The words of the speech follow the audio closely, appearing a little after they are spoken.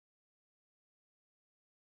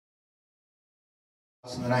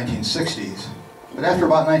in the 1960s, but after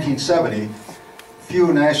about 1970,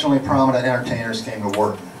 few nationally prominent entertainers came to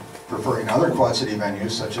Wharton, preferring other Quad City venues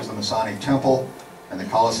such as the Masonic Temple and the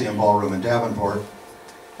Coliseum Ballroom in Davenport,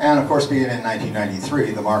 and of course beginning in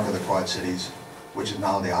 1993, the mark of the Quad Cities, which is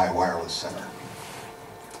now the iWireless Center.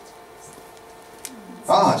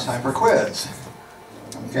 It's time for a quiz.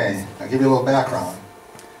 Okay, I'll give you a little background.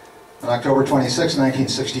 On October 26,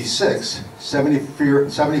 1966,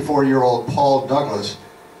 74-year-old Paul Douglas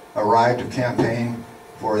arrived to campaign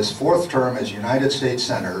for his fourth term as United States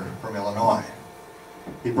Senator from Illinois.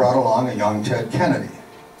 He brought along a young Ted Kennedy,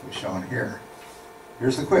 who's shown here.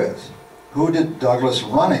 Here's the quiz. Who did Douglas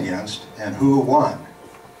run against and who won?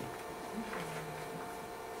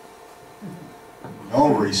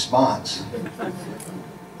 No response.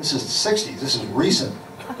 This is the 60s, this is recent.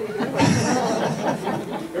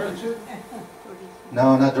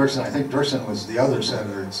 No, not Dirksen. I think Dirksen was the other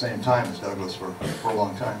senator at the same time as Douglas for a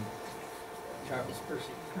long time. Charles Percy.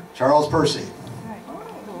 Charles Percy.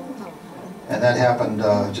 And that happened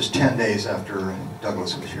just 10 days after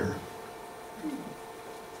Douglas was here.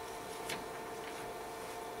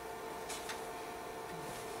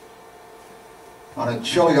 On a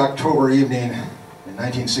chilly October evening in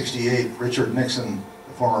 1968, Richard Nixon,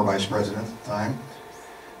 the former vice president at the time,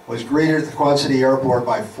 was greeted at the Quad City Airport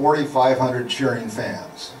by 4,500 cheering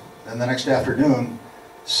fans. Then the next afternoon,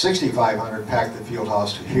 6,500 packed the field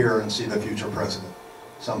house to hear and see the future president.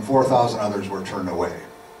 Some 4,000 others were turned away.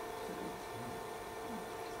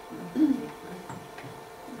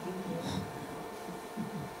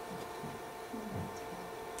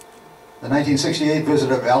 The 1968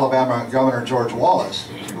 visit of Alabama Governor George Wallace,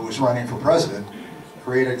 who was running for president,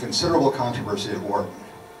 created considerable controversy at Wharton.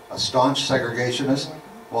 A staunch segregationist,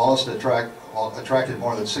 Wallace attracted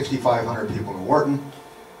more than 6,500 people to Wharton,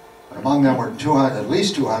 but among them were at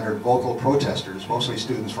least 200 vocal protesters, mostly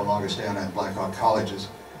students from Augustana and Black Hawk colleges,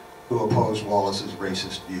 who opposed Wallace's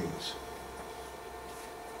racist views.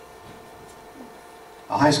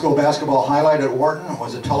 A high school basketball highlight at Wharton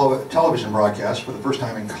was a television broadcast for the first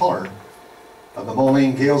time in color of the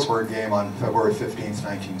Moline-Galesburg game on February 15th,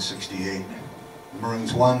 1968. The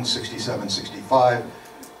Maroons won 67-65.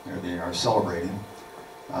 They are celebrating.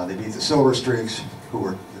 They beat the Silver Streaks, who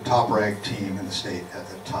were the top-ranked team in the state at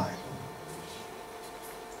that time.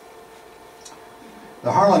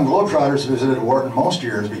 The Harlem Globetrotters visited Wharton most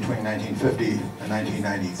years between 1950 and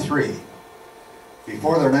 1993.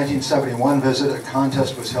 Before their 1971 visit, a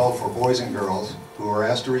contest was held for boys and girls who were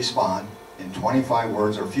asked to respond in 25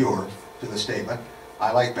 words or fewer to the statement,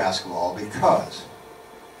 "I like basketball because."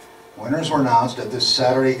 Winners were announced at this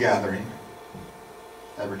Saturday gathering,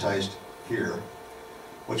 advertised here,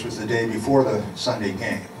 which was the day before the Sunday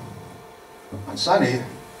game. On Sunday,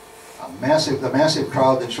 the massive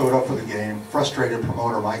crowd that showed up for the game frustrated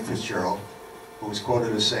promoter Mike Fitzgerald, who was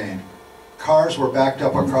quoted as saying, "Cars were backed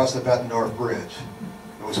up across the Bettendorf Bridge.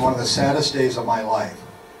 It was one of the saddest days of my life.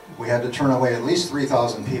 We had to turn away at least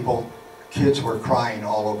 3,000 people. Kids were crying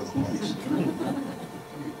all over the place."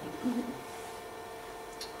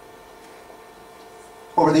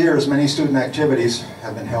 Over the years, many student activities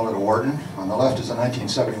have been held at Wharton. On the left is a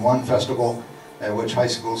 1971 festival at which high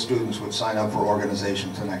school students would sign up for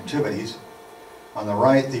organizations and activities. On the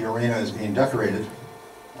right, the arena is being decorated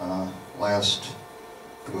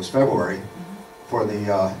it was February, for the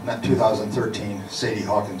 2013 Sadie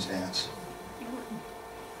Hawkins dance.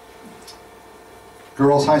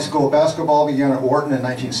 Girls high school basketball began at Wharton in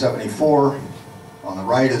 1974. On the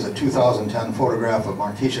right is a 2010 photograph of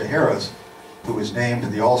Marquisha Harris, who was named to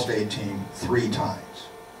the All-State team 3 times.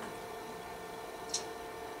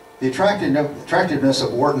 The attractiveness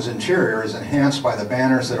of Wharton's interior is enhanced by the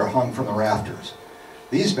banners that are hung from the rafters.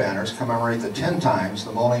 These banners commemorate the 10 times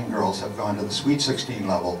the Moline girls have gone to the Sweet 16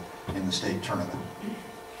 level in the state tournament.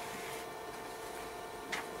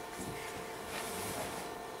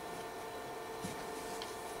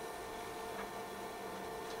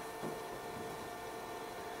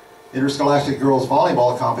 The Interscholastic Girls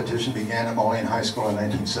Volleyball competition began at Moline High School in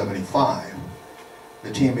 1975.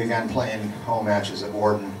 The team began playing home matches at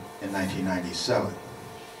Wharton in 1997.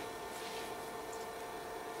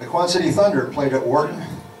 The Quad City Thunder played at Wharton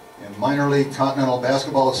in Minor League Continental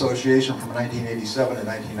Basketball Association from 1987 to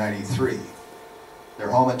 1993.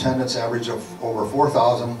 Their home attendance averaged of over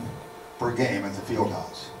 4,000 per game at the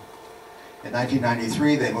Fieldhouse. In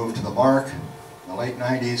 1993, they moved to the Mark. In the late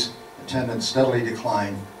 90s, attendance steadily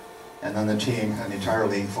declined, and then the team and the entire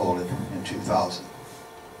league folded in 2000.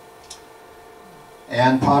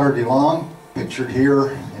 Ann Potter DeLong, pictured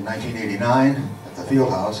here in 1989 at the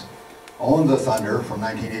Fieldhouse, owned the Thunder from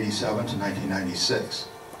 1987 to 1996.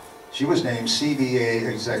 She was named CBA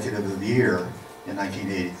Executive of the Year in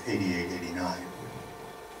 1988-89.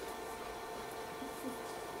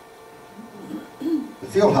 The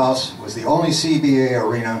Fieldhouse was the only CBA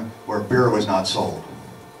arena where beer was not sold.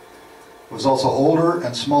 It was also older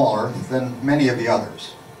and smaller than many of the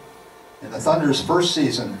others. In the Thunder's first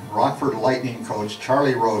season, Rockford Lightning coach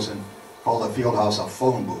Charlie Rosen called the Fieldhouse a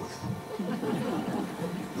phone booth.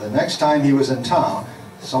 The next time he was in town,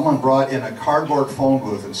 someone brought in a cardboard phone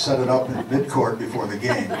booth and set it up in midcourt before the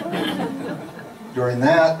game. During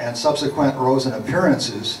that and subsequent Rosen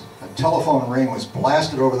appearances, a telephone ring was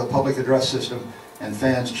blasted over the public address system and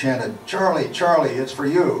fans chanted, "Charlie, Charlie, it's for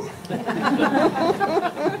you."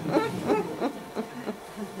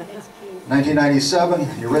 1997,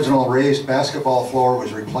 the original raised basketball floor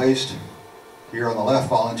was replaced. Here on the left,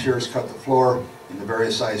 volunteers cut the floor into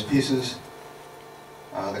various size pieces.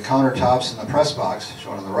 The countertops and the press box,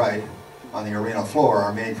 shown on the right, on the arena floor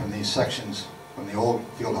are made from these sections from the old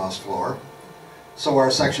Fieldhouse floor. So are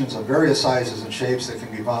sections of various sizes and shapes that can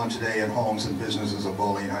be found today in homes and businesses of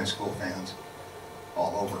Moline High School fans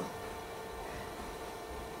all over.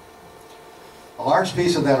 A large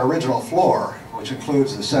piece of that original floor, which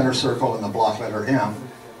includes the center circle and the block letter M,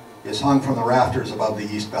 is hung from the rafters above the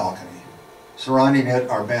east balcony. Surrounding it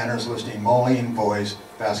are banners listing Moline boys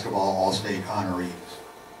basketball All-State honorees.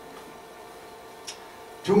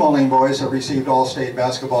 Two Moline boys have received All-State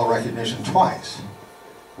basketball recognition twice.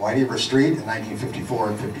 Whitey Verstreet in 1954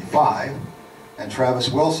 and 55, and Travis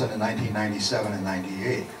Wilson in 1997 and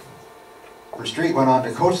 98. Verstreet went on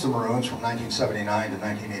to coach the Maroons from 1979 to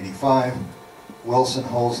 1985. Wilson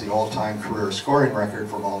holds the all-time career scoring record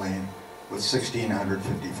for Moline with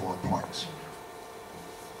 1,654 points.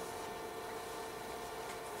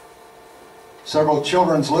 Several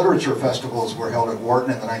children's literature festivals were held at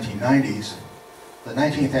Wharton in the 1990s. The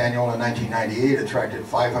 19th annual in 1998 attracted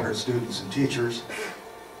 500 students and teachers.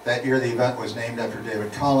 That year the event was named after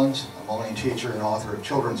David Collins, a Moline teacher and author of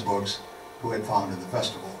children's books who had founded the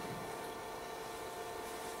festival.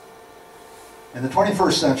 In the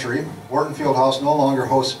 21st century, Wharton Fieldhouse no longer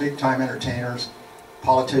hosts big-time entertainers,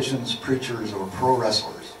 politicians, preachers, or pro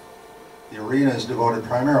wrestlers. The arena is devoted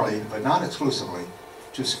primarily, but not exclusively,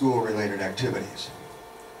 to school-related activities.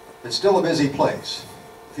 It's still a busy place.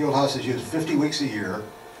 The Fieldhouse is used 50 weeks a year,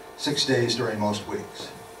 6 days during most weeks.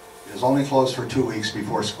 It is only closed for 2 weeks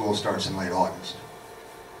before school starts in late August.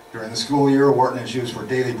 During the school year, Wharton is used for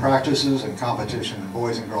daily practices and competition in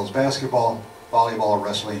boys and girls basketball, volleyball,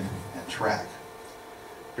 wrestling, and track.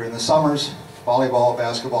 During the summers, volleyball,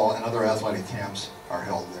 basketball, and other athletic camps are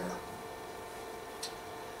held there.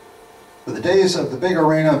 But the days of the big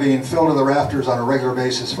arena being filled to the rafters on a regular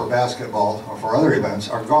basis for basketball or for other events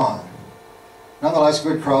are gone. Nonetheless,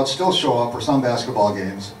 good crowds still show up for some basketball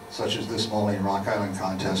games, such as this Moline Rock Island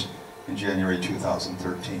contest in January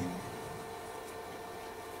 2013.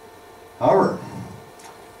 However,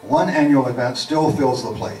 one annual event still fills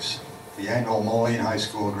the place, the annual Moline High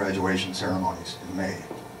School graduation ceremonies in May.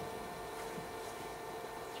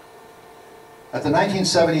 At the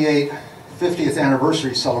 1978 50th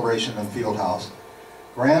anniversary celebration in Fieldhouse,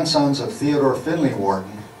 grandsons of Theodore Finley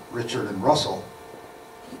Wharton, Richard and Russell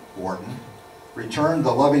Wharton, returned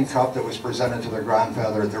the loving cup that was presented to their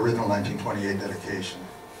grandfather at the original 1928 dedication.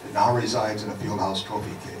 It now resides in a Fieldhouse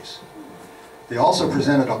trophy case. They also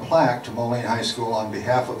presented a plaque to Moline High School on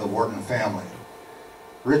behalf of the Wharton family.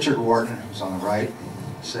 Richard Wharton, who's on the right,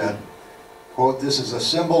 said, quote, "This is a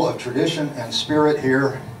symbol of tradition and spirit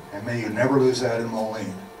here, and may you never lose that in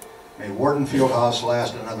Moline. May Wharton Fieldhouse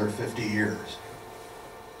last another 50 years.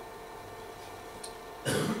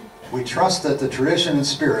 We trust that the tradition and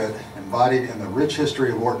spirit embodied in the rich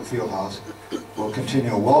history of Wharton Fieldhouse will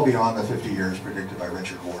continue well beyond the 50 years predicted by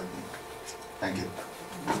Richard Wharton." Thank you.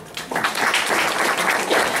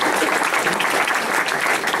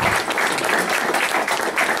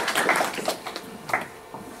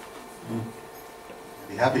 I'd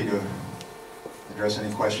be happy to address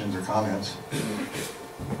any questions or comments.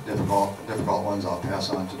 Difficult ones I'll pass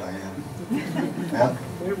on to Diane. Matt?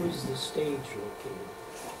 Where was the stage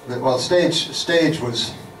located? Well, stage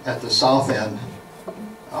was at the south end,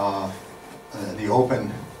 the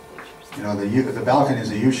open, you know, the balcony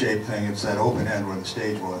is a U-shaped thing. It's that open end where the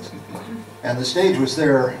stage was. And the stage was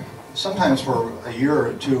there sometimes for a year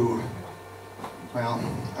or two. Well,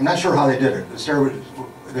 I'm not sure how they did it.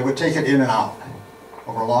 They would take it in and out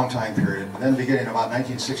over a long time period. And then beginning about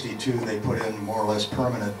 1962, they put in more or less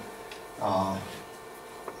permanent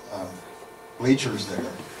bleachers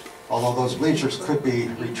there. Although those bleachers could be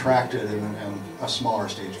retracted and a smaller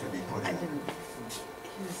stage could be put in.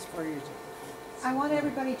 I want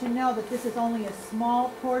everybody to know that this is only a small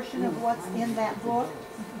portion of what's in that book,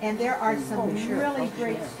 and there are some really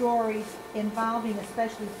great stories involving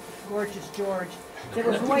especially Gorgeous George. It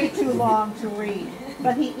was way too long to read,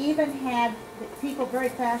 but he even had, people very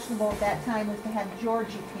fashionable at that time was to have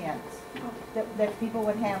Georgie pins that people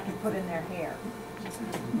would have to put in their hair.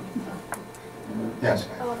 Yes.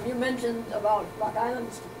 You mentioned about Rock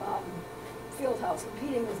Island's Fieldhouse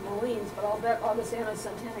competing with Moline's, but I'll bet Augustana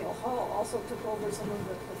Centennial Hall also took over some of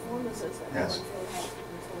the performances at Yes. Fieldhouse.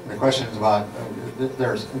 The question is about,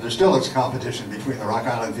 there still is competition between the Rock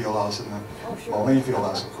Island Fieldhouse and the Moline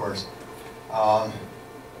Fieldhouse, of course.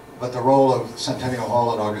 But the role of Centennial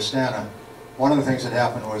Hall at Augustana, one of the things that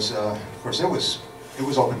happened was, of course, it was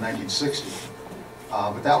open in 1960,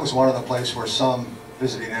 but that was one of the places where some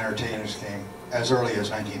visiting entertainers came as early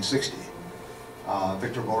as 1960.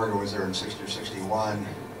 Victor Borger was there in 60 or 61,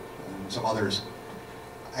 and some others.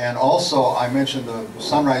 And also, I mentioned the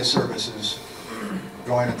sunrise services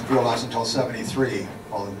going at the Fieldhouse until 73.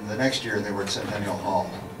 Well, the next year they were at Centennial Hall,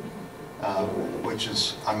 which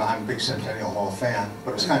is, I'm a big Centennial Hall fan,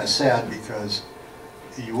 but it's kind of sad because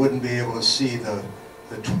you wouldn't be able to see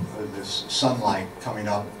this sunlight coming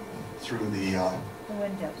up through the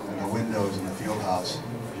windows in the Fieldhouse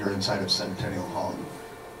if you're inside of Centennial Hall.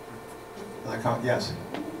 Yes?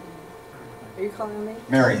 Are you calling me?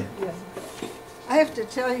 Mary. Yes. I have to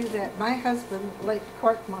tell you that my husband, late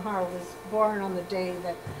Court Mahar, was born on the day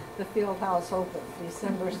that the Fieldhouse opened,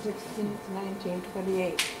 December 16th,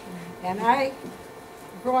 1928. And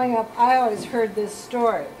growing up, I always heard this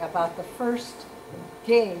story about the first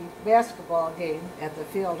game, basketball game at the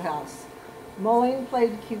Fieldhouse. Moline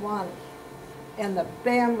played Kiwani, and the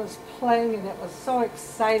band was playing, and it was so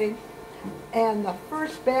exciting. And the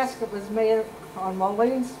first basket was made on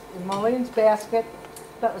Moline's basket,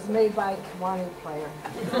 that was made by a Kiwani player.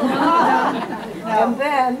 And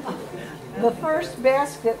then the first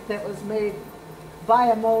basket that was made by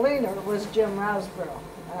a Moliner was Jim Rousborough.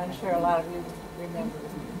 I'm sure a lot of you remember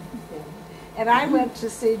him. And I went to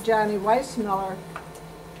see Johnny Weissmiller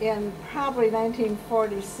in probably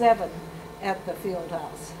 1947 at the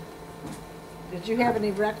Fieldhouse. Did you have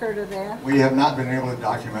any record of that? We have not been able to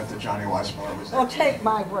document that Johnny Weissmiller was there. Well, take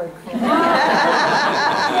my word for it.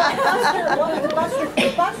 Buster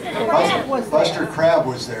Crabbe was there. Buster Crabbe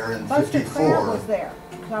was there in Buster 54. Crabbe was there.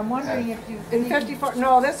 So I'm wondering if you... In 54?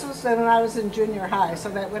 No, this was when I was in junior high, so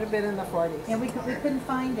that would have been in the 40s. And we couldn't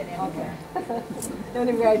find it anywhere. Okay.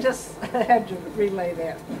 Anyway, I just had to relay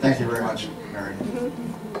that. Thank you very much, Mary.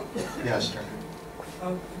 Yes, sir.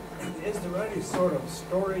 Is there any sort of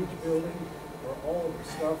storage building for all the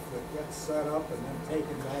stuff that gets set up and then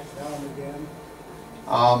taken back down again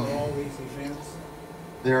for all these events?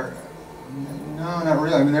 No, not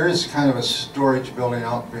really. I mean, there is kind of a storage building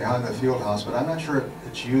out behind the Fieldhouse, but I'm not sure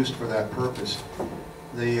it's used for that purpose.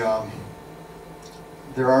 There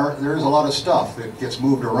is a lot of stuff that gets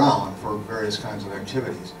moved around for various kinds of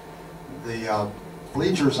activities. The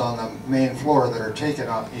bleachers on the main floor that are taken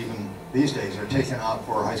out, even these days, are taken out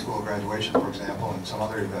for high school graduation, for example, and some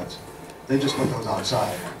other events. They just put those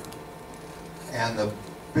outside. And the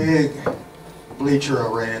big bleacher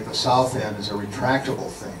array at the south end is a retractable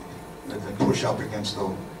thing that they push up against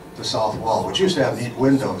the south wall, which used to have neat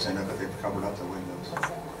windows in it, but they've covered up the windows.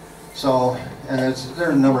 So, and there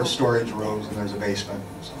are a number of storage rooms, and there's a basement.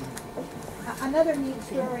 So. Another neat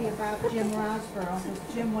story about Jim Rousborough, because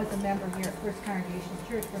Jim was a member here at First Congregational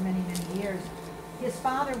Church for many, many years. His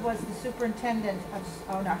father was the superintendent of,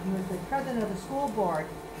 he was the president of the school board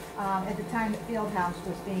at the time that Fieldhouse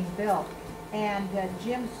was being built. And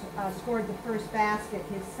Jim scored the first basket.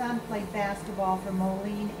 His son played basketball for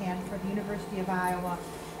Moline and for the University of Iowa,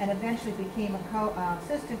 and eventually became a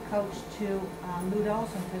assistant coach to Lute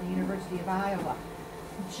Olson for the University of Iowa.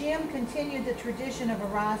 Jim continued the tradition of a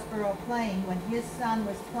Rossboro playing. When his son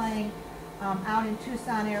was playing out in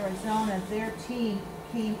Tucson, Arizona, their team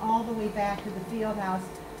came all the way back to the Fieldhouse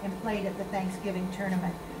and played at the Thanksgiving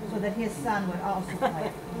tournament, so that his son would also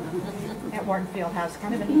play at Wharton Fieldhouse.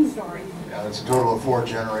 Kind of a neat story. Yeah, that's a total of 4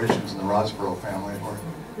 generations in the Rossboro family who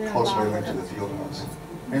are closely linked to the Fieldhouse.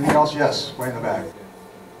 Anything else? Yes, way in the back.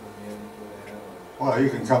 Well, you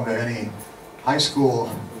can come to any high school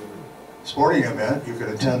sporting event. You could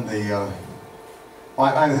attend the,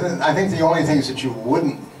 I think the only things that you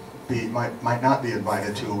might not be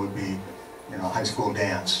invited to would be, high school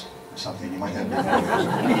dance or something. You might have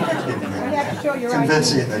to show your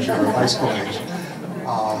convincing that you're a high school age.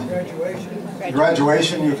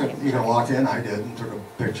 Graduation, you can walk in. I did and took a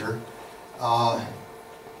picture.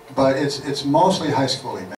 But it's mostly high school events.